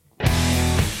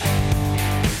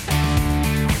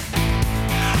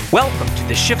Welcome to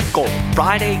the Shift Gold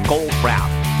Friday Gold Wrap,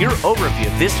 your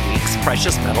overview of this week's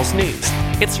precious metals news.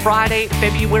 It's Friday,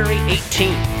 February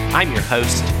 18th. I'm your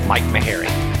host, Mike Maharrey.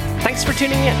 Thanks for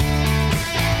tuning in.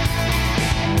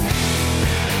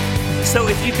 So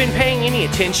if you've been paying any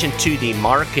attention to the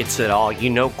markets at all, you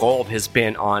know gold has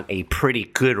been on a pretty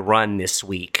good run this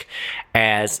week.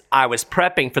 As I was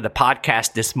prepping for the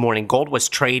podcast this morning, gold was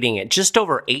trading at just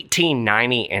over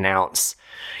 $18.90 an ounce.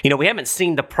 You know, we haven't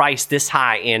seen the price this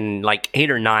high in like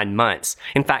 8 or 9 months.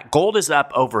 In fact, gold is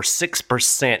up over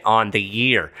 6% on the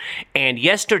year. And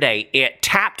yesterday, it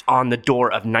tapped on the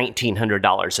door of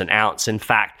 $1,900 an ounce. In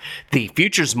fact, the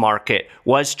futures market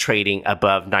was trading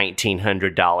above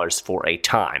 $1,900 for a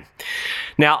time.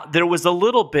 Now, there was a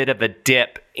little bit of a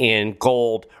dip in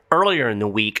gold earlier in the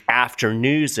week after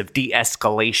news of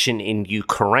de-escalation in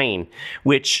Ukraine,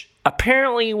 which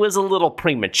apparently was a little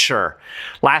premature.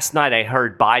 Last night I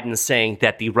heard Biden saying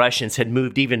that the Russians had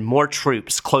moved even more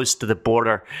troops close to the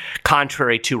border,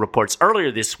 contrary to reports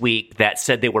earlier this week that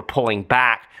said they were pulling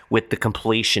back with the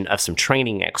completion of some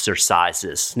training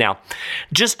exercises. Now,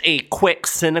 just a quick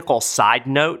cynical side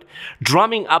note,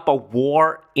 drumming up a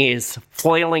war is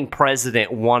flailing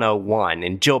president 101,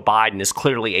 and Joe Biden is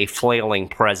clearly a flailing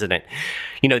president.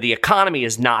 You know, the economy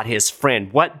is not his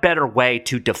friend. What better way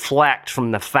to deflect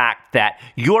from the fact that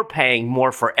you're paying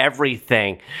more for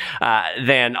everything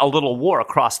than a little war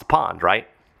across the pond, right?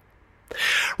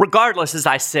 Regardless, as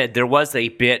I said, there was a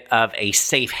bit of a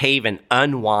safe haven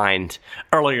unwind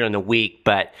earlier in the week,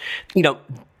 but, you know,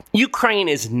 Ukraine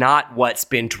is not what's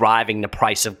been driving the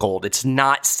price of gold. It's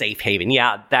not safe haven.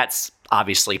 Yeah, that's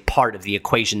obviously part of the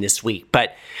equation this week,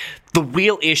 but the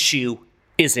real issue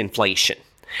is inflation.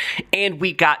 And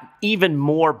we got even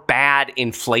more bad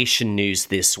inflation news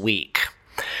this week.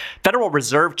 Federal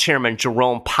Reserve Chairman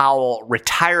Jerome Powell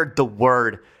retired the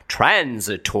word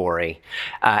transitory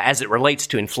as it relates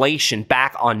to inflation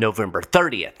back on November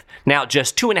 30th. Now,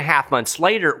 just 2.5 months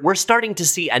later, we're starting to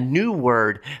see a new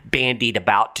word bandied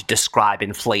about to describe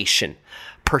inflation: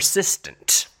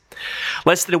 persistent.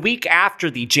 Less than a week after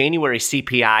the January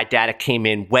CPI data came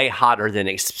in way hotter than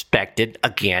expected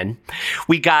again,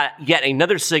 we got yet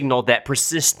another signal that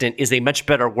persistent is a much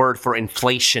better word for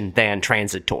inflation than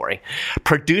transitory.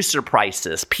 Producer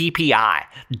prices, PPI,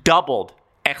 doubled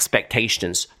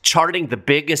expectations, charting the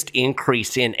biggest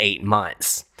increase in 8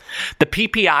 months. The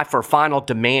PPI for final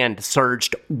demand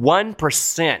surged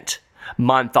 1%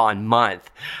 month on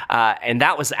month, and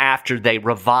that was after they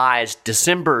revised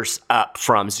December's up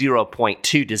from 0.2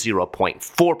 to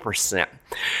 0.4%.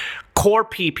 Core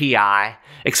PPI,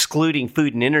 excluding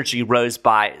food and energy, rose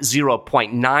by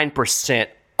 0.9%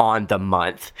 on the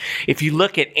month. If you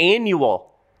look at annual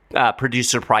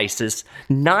producer prices,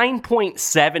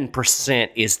 9.7%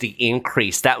 is the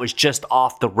increase. That was just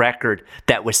off the record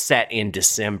that was set in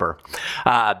December.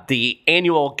 The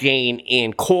annual gain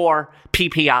in core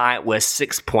PPI was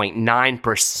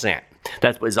 6.9%.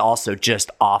 That was also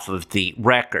just off of the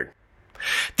record.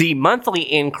 The monthly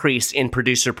increase in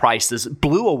producer prices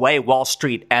blew away Wall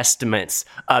Street estimates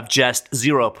of just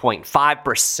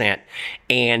 0.5%,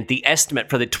 and the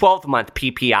estimate for the 12-month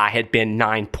PPI had been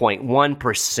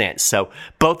 9.1%, so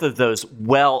both of those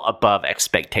well above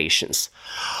expectations.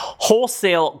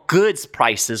 Wholesale goods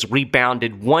prices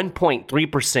rebounded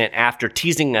 1.3% after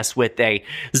teasing us with a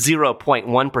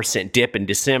 0.1% dip in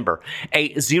December.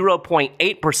 A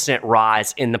 0.8%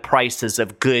 rise in the prices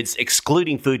of goods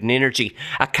excluding food and energy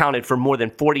accounted for more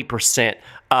than 40%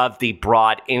 of the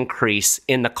broad increase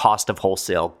in the cost of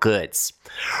wholesale goods.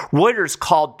 Reuters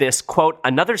called this, quote,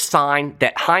 another sign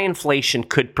that high inflation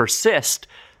could persist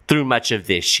through much of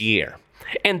this year.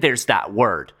 And there's that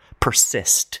word,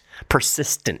 persist,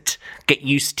 persistent. Get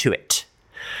used to it.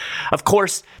 Of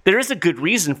course, there is a good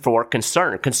reason for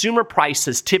concern. Consumer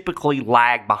prices typically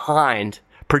lag behind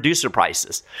producer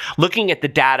prices. Looking at the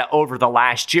data over the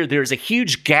last year, there's a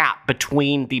huge gap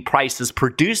between the prices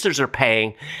producers are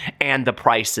paying and the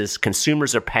prices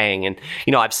consumers are paying. And,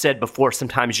 you know, I've said before,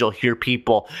 sometimes you'll hear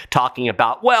people talking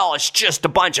about, well, it's just a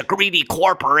bunch of greedy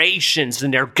corporations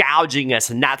and they're gouging us,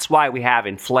 and that's why we have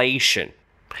inflation.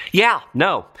 Yeah,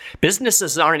 no,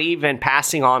 businesses aren't even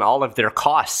passing on all of their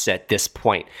costs at this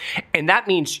point. And that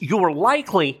means you are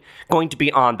likely going to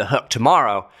be on the hook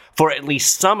tomorrow for at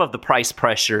least some of the price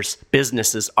pressures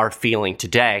businesses are feeling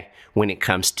today when it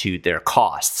comes to their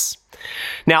costs.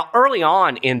 Now, early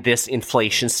on in this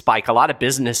inflation spike, a lot of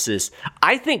businesses,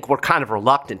 I think, were kind of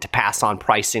reluctant to pass on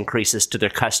price increases to their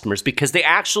customers because they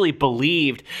actually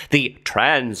believed the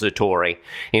transitory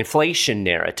inflation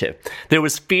narrative. There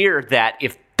was fear that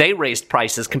if they raised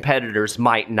prices, competitors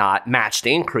might not match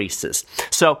the increases.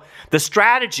 So the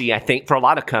strategy, I think, for a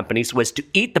lot of companies was to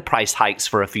eat the price hikes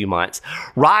for a few months,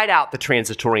 ride out the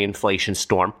transitory inflation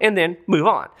storm, and then move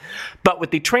on. But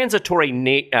with the transitory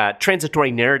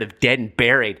narrative dead and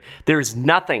buried, there is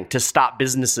nothing to stop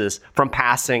businesses from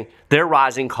passing their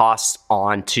rising costs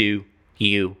on to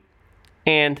you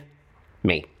and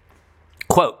me.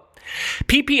 Quote,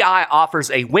 PPI offers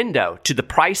a window to the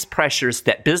price pressures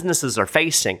that businesses are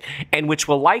facing and which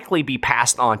will likely be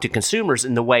passed on to consumers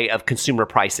in the way of consumer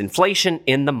price inflation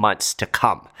in the months to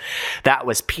come. That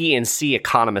was PNC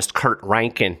economist Kurt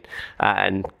Rankin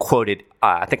and quoted,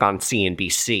 I think, on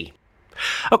CNBC.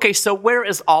 Okay, so where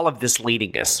is all of this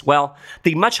leading us? Well,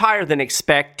 the much higher than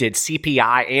expected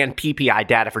CPI and PPI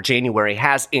data for January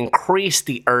has increased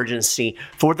the urgency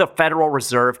for the Federal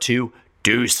Reserve to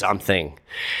do something.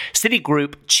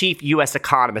 Citigroup chief U.S.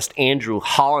 economist Andrew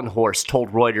Hollenhorst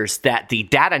told Reuters that the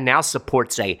data now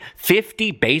supports a 50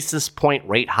 basis point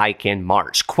rate hike in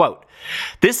March. Quote,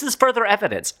 this is further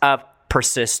evidence of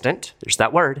persistent, there's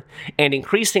that word, and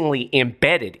increasingly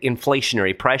embedded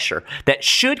inflationary pressure that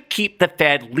should keep the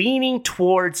Fed leaning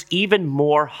towards even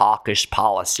more hawkish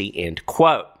policy, end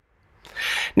quote.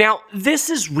 Now,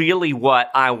 this is really what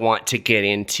I want to get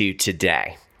into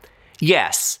today.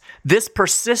 Yes, this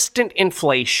persistent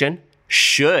inflation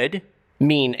should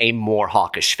mean a more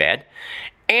hawkish Fed,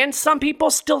 and some people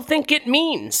still think it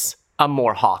means a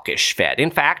more hawkish Fed.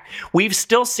 In fact, we've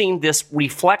still seen this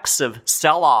reflexive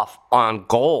sell-off on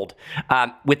gold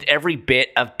with every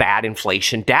bit of bad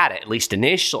inflation data, at least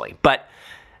initially. But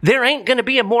there ain't going to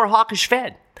be a more hawkish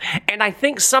Fed. And I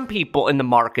think some people in the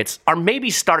markets are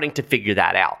maybe starting to figure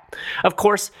that out. Of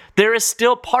course, there is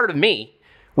still part of me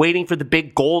waiting for the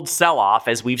big gold sell-off,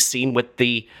 as we've seen with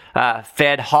the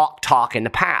Fed hawk talk in the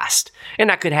past. And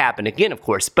that could happen again, of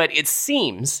course. But it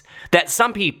seems that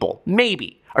some people,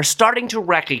 maybe, are starting to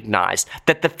recognize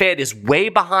that the Fed is way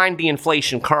behind the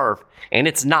inflation curve and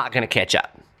it's not going to catch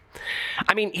up.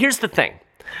 I mean, here's the thing.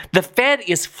 The Fed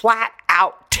is flat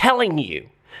out telling you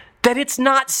that it's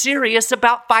not serious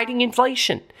about fighting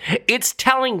inflation. It's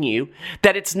telling you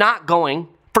that it's not going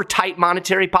for tight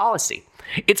monetary policy.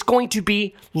 It's going to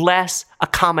be less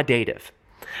accommodative.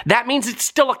 That means it's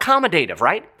still accommodative,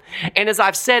 right? And as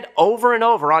I've said over and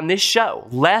over on this show,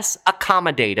 less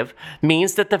accommodative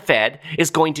means that the Fed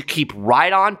is going to keep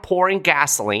right on pouring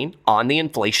gasoline on the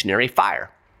inflationary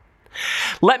fire.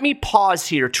 Let me pause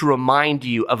here to remind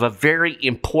you of a very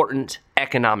important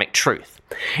economic truth.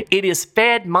 It is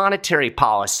Fed monetary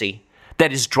policy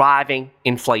that is driving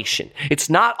inflation. It's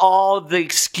not all the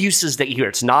excuses that you hear.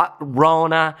 It's not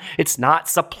Rona. It's not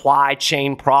supply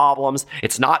chain problems.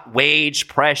 It's not wage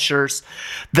pressures.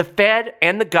 The Fed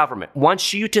and the government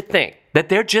wants you to think that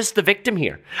they're just the victim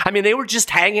here. I mean, they were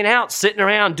just hanging out, sitting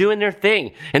around, doing their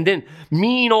thing. And then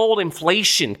mean old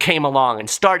inflation came along and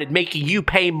started making you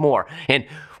pay more. And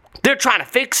they're trying to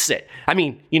fix it. I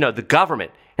mean, the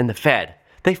government and the Fed,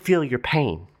 they feel your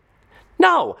pain.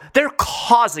 No, they're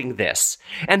causing this.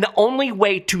 And the only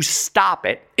way to stop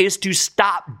it is to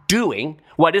stop doing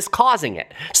what is causing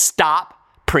it. Stop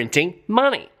printing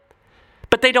money.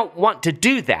 But they don't want to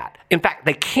do that. In fact,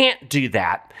 they can't do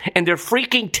that. And they're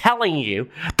freaking telling you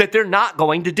that they're not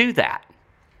going to do that.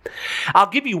 I'll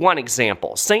give you one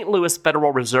example. St. Louis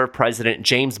Federal Reserve President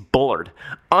James Bullard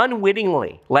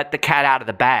unwittingly let the cat out of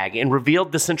the bag and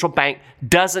revealed the central bank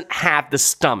doesn't have the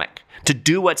stomach to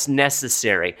do what's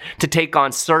necessary to take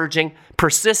on surging,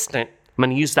 persistent, I'm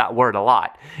going to use that word a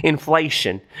lot,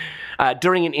 inflation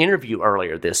during an interview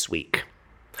earlier this week.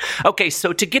 Okay,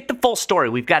 so to get the full story,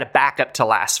 we've got to back up to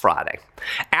last Friday.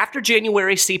 After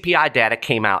January CPI data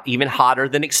came out even hotter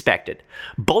than expected,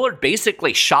 Bullard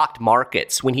basically shocked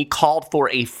markets when he called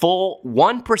for a full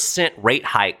 1% rate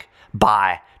hike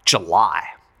by July.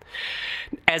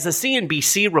 As a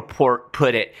CNBC report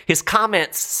put it, his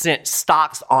comments sent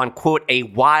stocks on, quote, a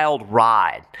wild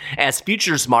ride as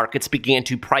futures markets began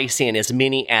to price in as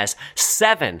many as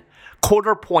 7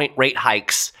 quarter-point rate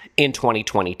hikes in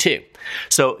 2022.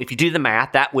 So if you do the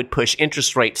math, that would push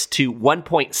interest rates to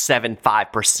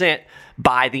 1.75%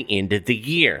 by the end of the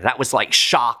year. That was like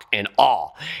shock and awe.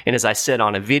 And as I said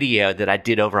on a video that I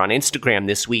did over on Instagram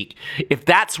this week, if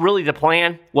that's really the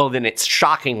plan, well, then it's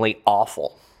shockingly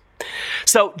awful.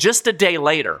 So just a day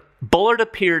later, Bullard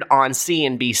appeared on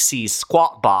CNBC's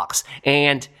Squawk Box,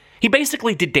 and he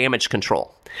basically did damage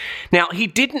control. Now, he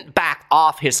didn't back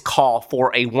off his call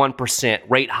for a 1%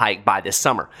 rate hike by this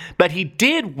summer, but he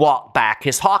did walk back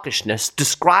his hawkishness,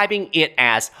 describing it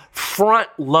as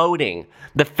front-loading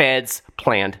the Fed's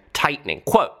planned tightening.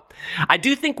 Quote, I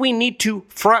do think we need to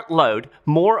front load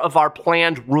more of our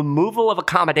planned removal of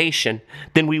accommodation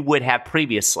than we would have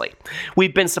previously.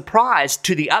 We've been surprised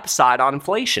to the upside on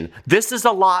inflation. This is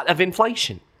a lot of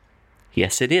inflation.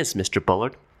 Yes, it is, Mr.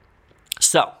 Bullard.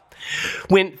 So,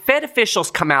 when Fed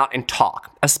officials come out and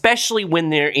talk, especially when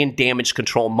they're in damage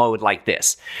control mode like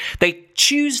this, they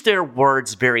choose their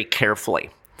words very carefully.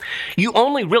 You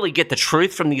only really get the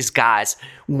truth from these guys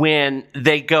when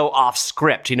they go off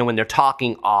script, when they're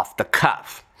talking off the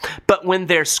cuff. But when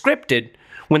they're scripted,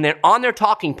 when they're on their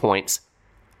talking points,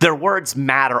 their words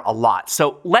matter a lot.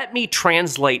 So let me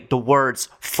translate the words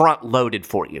front-loaded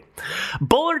for you.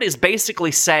 Bullard is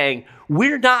basically saying,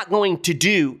 we're not going to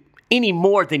do any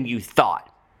more than you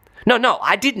thought. No,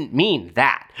 I didn't mean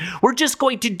that. We're just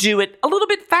going to do it a little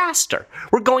bit faster.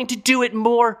 We're going to do it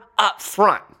more up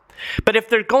front. But if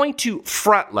they're going to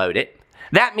front load it,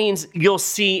 that means you'll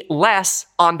see less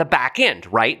on the back end,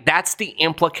 right? That's the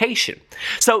implication.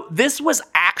 So this was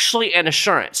actually an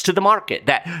assurance to the market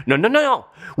that no,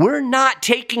 we're not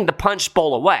taking the punch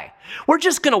bowl away. We're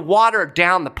just going to water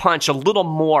down the punch a little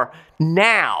more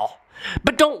now.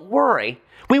 But don't worry,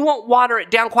 we won't water it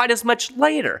down quite as much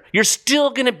later. You're still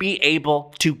going to be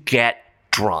able to get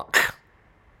drunk.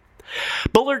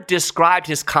 Bullard described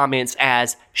his comments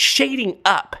as shading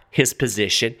up his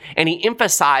position, and he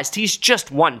emphasized he's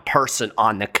just one person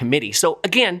on the committee. So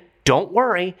again, don't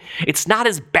worry, it's not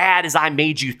as bad as I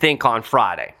made you think on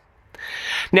Friday.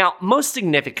 Now, most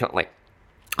significantly,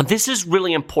 this is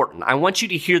really important. I want you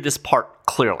to hear this part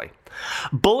clearly.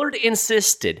 Bullard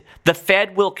insisted the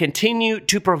Fed will continue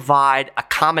to provide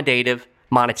accommodative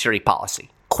monetary policy.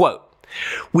 Quote,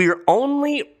 we're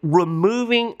only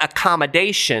removing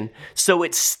accommodation, so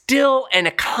it's still an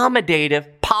accommodative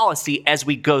policy as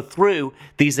we go through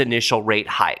these initial rate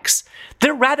hikes.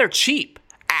 They're rather cheap,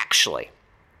 actually.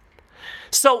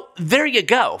 So there you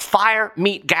go, fire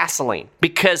meet gasoline,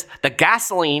 because the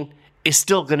gasoline is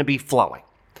still going to be flowing.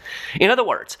 In other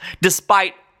words,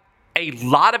 despite a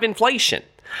lot of inflation,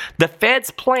 the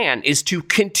Fed's plan is to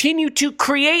continue to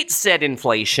create said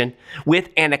inflation with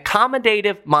an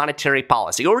accommodative monetary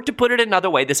policy. Or to put it another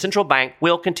way, the central bank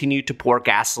will continue to pour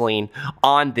gasoline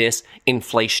on this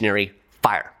inflationary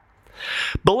fire.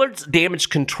 Bullard's damage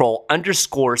control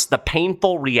underscores the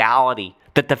painful reality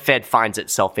that the Fed finds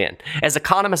itself in. As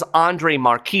economist Andre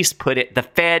Marquise put it, the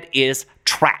Fed is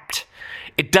trapped.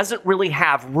 It doesn't really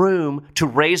have room to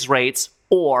raise rates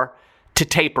or to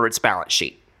taper its balance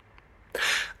sheet.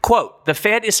 Quote, the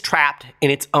Fed is trapped in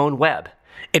its own web.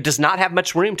 It does not have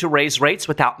much room to raise rates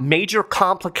without major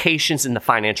complications in the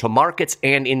financial markets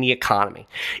and in the economy.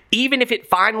 Even if it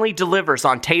finally delivers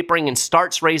on tapering and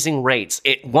starts raising rates,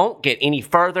 it won't get any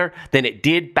further than it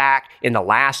did back in the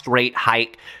last rate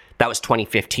hike. That was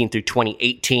 2015 through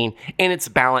 2018, and its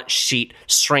balance sheet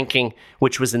shrinking,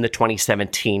 which was in the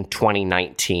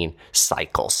 2017-2019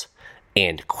 cycles.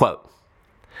 End quote.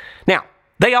 Now,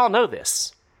 they all know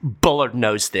this. Bullard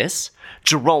knows this.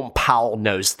 Jerome Powell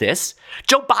knows this.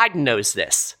 Joe Biden knows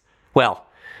this. Well,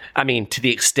 to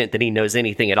the extent that he knows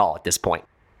anything at all at this point.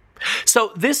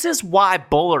 So this is why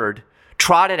Bullard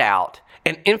trotted out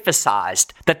and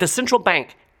emphasized that the central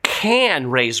bank can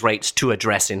raise rates to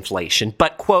address inflation,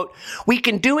 but, quote, we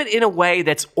can do it in a way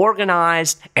that's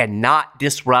organized and not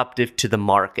disruptive to the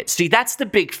market. See, that's the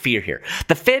big fear here.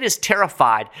 The Fed is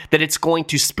terrified that it's going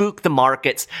to spook the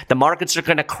markets are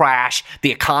going to crash,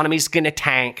 the economy's going to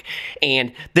tank,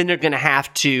 and then they're going to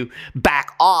have to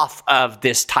back off of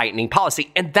this tightening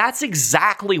policy. And that's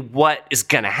exactly what is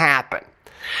going to happen.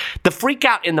 The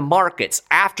freakout in the markets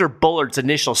after Bullard's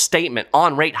initial statement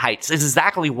on rate hikes is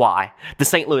exactly why the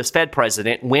St. Louis Fed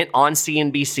president went on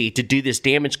CNBC to do this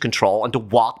damage control and to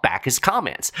walk back his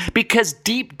comments. Because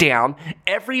deep down,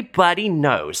 everybody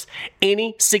knows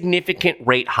any significant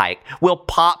rate hike will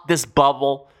pop this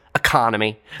bubble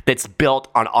economy that's built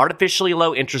on artificially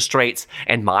low interest rates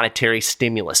and monetary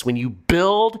stimulus. When you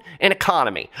build an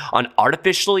economy on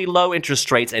artificially low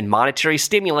interest rates and monetary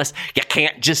stimulus, you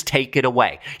can't just take it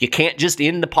away. You can't just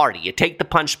end the party. You take the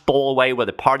punch bowl away where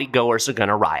the party goers are going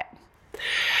to riot.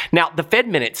 Now, the Fed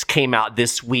minutes came out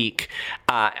this week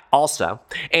also,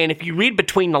 and if you read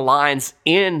between the lines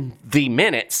in the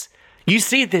minutes, you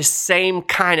see this same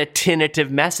kind of tentative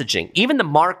messaging. Even the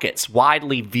markets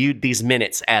widely viewed these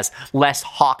minutes as less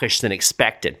hawkish than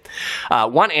expected.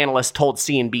 One analyst told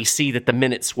CNBC that the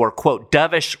minutes were, quote,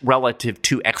 dovish relative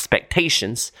to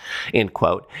expectations, end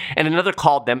quote, and another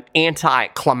called them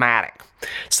anticlimactic.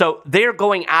 So they're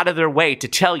going out of their way to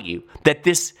tell you that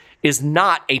this is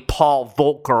not a Paul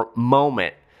Volcker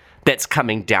moment that's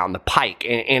coming down the pike.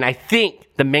 And I think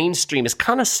the mainstream is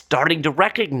kind of starting to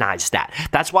recognize that.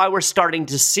 That's why we're starting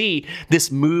to see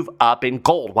this move up in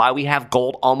gold, why we have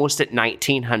gold almost at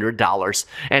 $1,900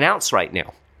 an ounce right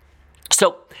now.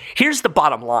 So here's the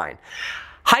bottom line.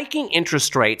 Hiking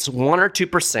interest rates 1 or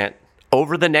 2%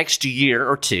 over the next year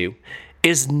or two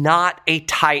is not a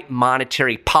tight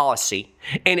monetary policy,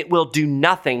 and it will do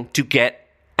nothing to get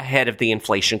ahead of the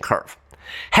inflation curve.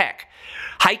 Heck,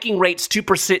 hiking rates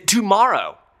 2%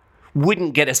 tomorrow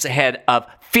wouldn't get us ahead of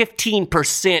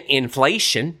 15%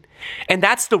 inflation, and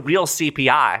that's the real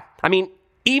CPI. I mean,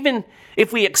 even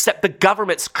if we accept the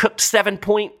government's cooked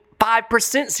 7.5%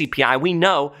 CPI, we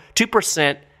know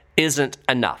 2% isn't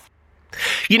enough.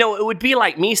 You know, it would be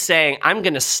like me saying, I'm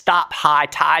going to stop high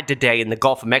tide today in the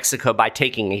Gulf of Mexico by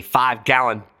taking a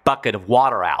 5-gallon bucket of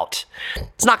water out.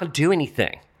 It's not going to do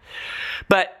anything.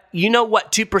 But you know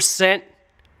what 2%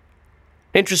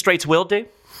 interest rates will do?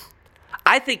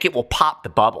 I think it will pop the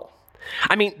bubble.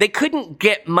 I mean, they couldn't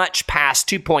get much past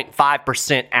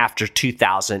 2.5% after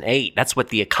 2008. That's what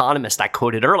the economist I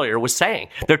quoted earlier was saying.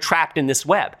 They're trapped in this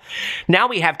web. Now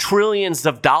we have trillions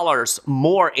of dollars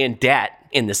more in debt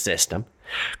in the system.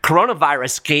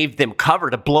 Coronavirus gave them cover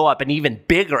to blow up an even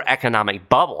bigger economic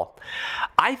bubble.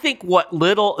 I think what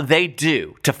little they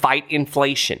do to fight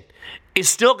inflation is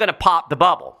still going to pop the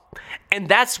bubble. And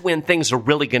that's when things are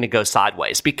really going to go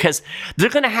sideways, because they're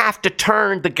going to have to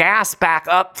turn the gas back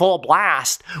up full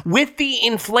blast with the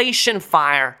inflation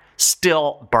fire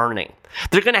still burning.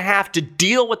 They're going to have to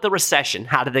deal with the recession.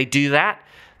 How do they do that?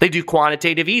 They do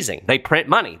quantitative easing. They print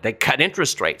money. They cut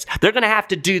interest rates. They're going to have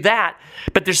to do that,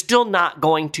 but they're still not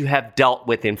going to have dealt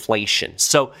with inflation.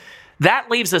 So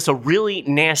that leaves us a really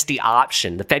nasty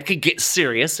option. The Fed could get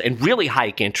serious and really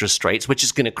hike interest rates, which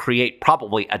is going to create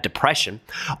probably a depression,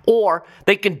 or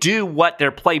they can do what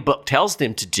their playbook tells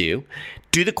them to do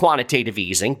the quantitative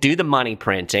easing, do the money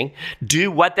printing,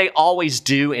 do what they always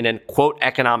do in a, quote,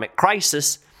 economic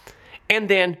crisis. And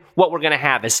then what we're going to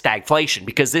have is stagflation,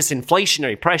 because this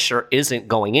inflationary pressure isn't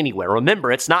going anywhere.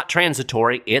 Remember, it's not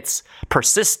transitory, it's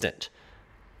persistent.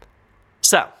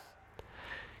 So,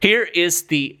 here is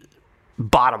the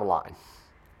bottom line.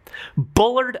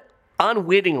 Bullard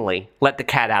unwittingly let the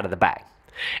cat out of the bag.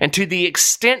 And to the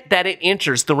extent that it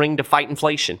enters the ring to fight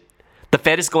inflation, the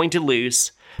Fed is going to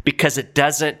lose because it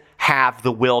doesn't have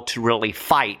the will to really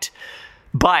fight.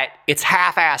 But its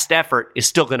half-assed effort is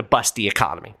still going to bust the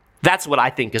economy. That's what I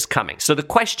think is coming. So the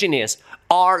question is,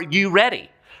 are you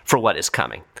ready for what is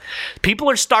coming? People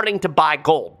are starting to buy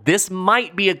gold. This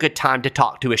might be a good time to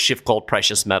talk to a SchiffGold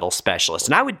precious metal specialist,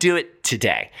 and I would do it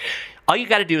today. All you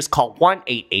got to do is call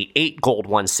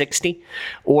 1-888-GOLD-160,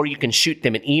 or you can shoot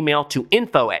them an email to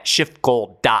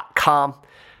info@schiffgold.com.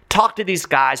 Talk to these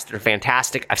guys. They're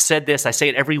fantastic. I've said this. I say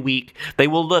it every week. They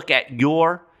will look at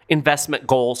your investment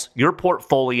goals, your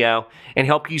portfolio, and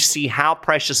help you see how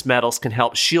precious metals can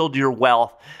help shield your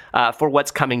wealth for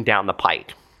what's coming down the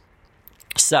pike.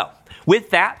 So,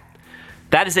 with that,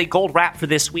 that is a gold wrap for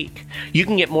this week. You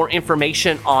can get more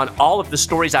information on all of the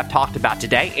stories I've talked about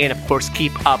today, and of course,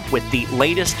 keep up with the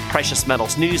latest precious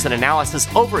metals news and analysis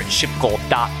over at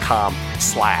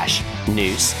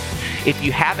schiffgold.com/news. If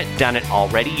you haven't done it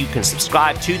already, you can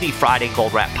subscribe to the Friday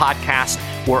Gold Wrap podcast.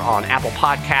 We're on Apple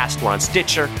Podcast, we're on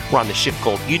Stitcher, we're on the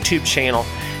SchiffGold YouTube channel.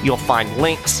 You'll find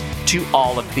links to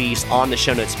all of these on the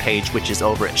show notes page, which is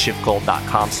over at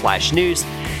schiffgold.com/news.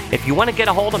 If you want to get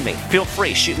a hold of me, feel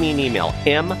free, shoot me an email,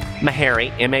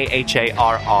 mmaharrey, MAHARREY,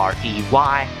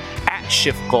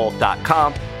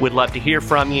 @schiffgold.com. Would love to hear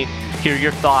from you, hear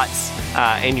your thoughts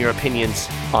and your opinions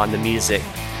on the music.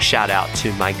 Shout out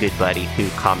to my good buddy who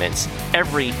comments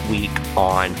every week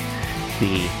on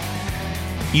the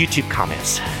YouTube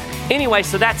comments. Anyway,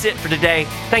 so that's it for today.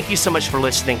 Thank you so much for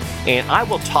listening, and I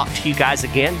will talk to you guys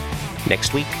again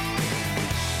next week.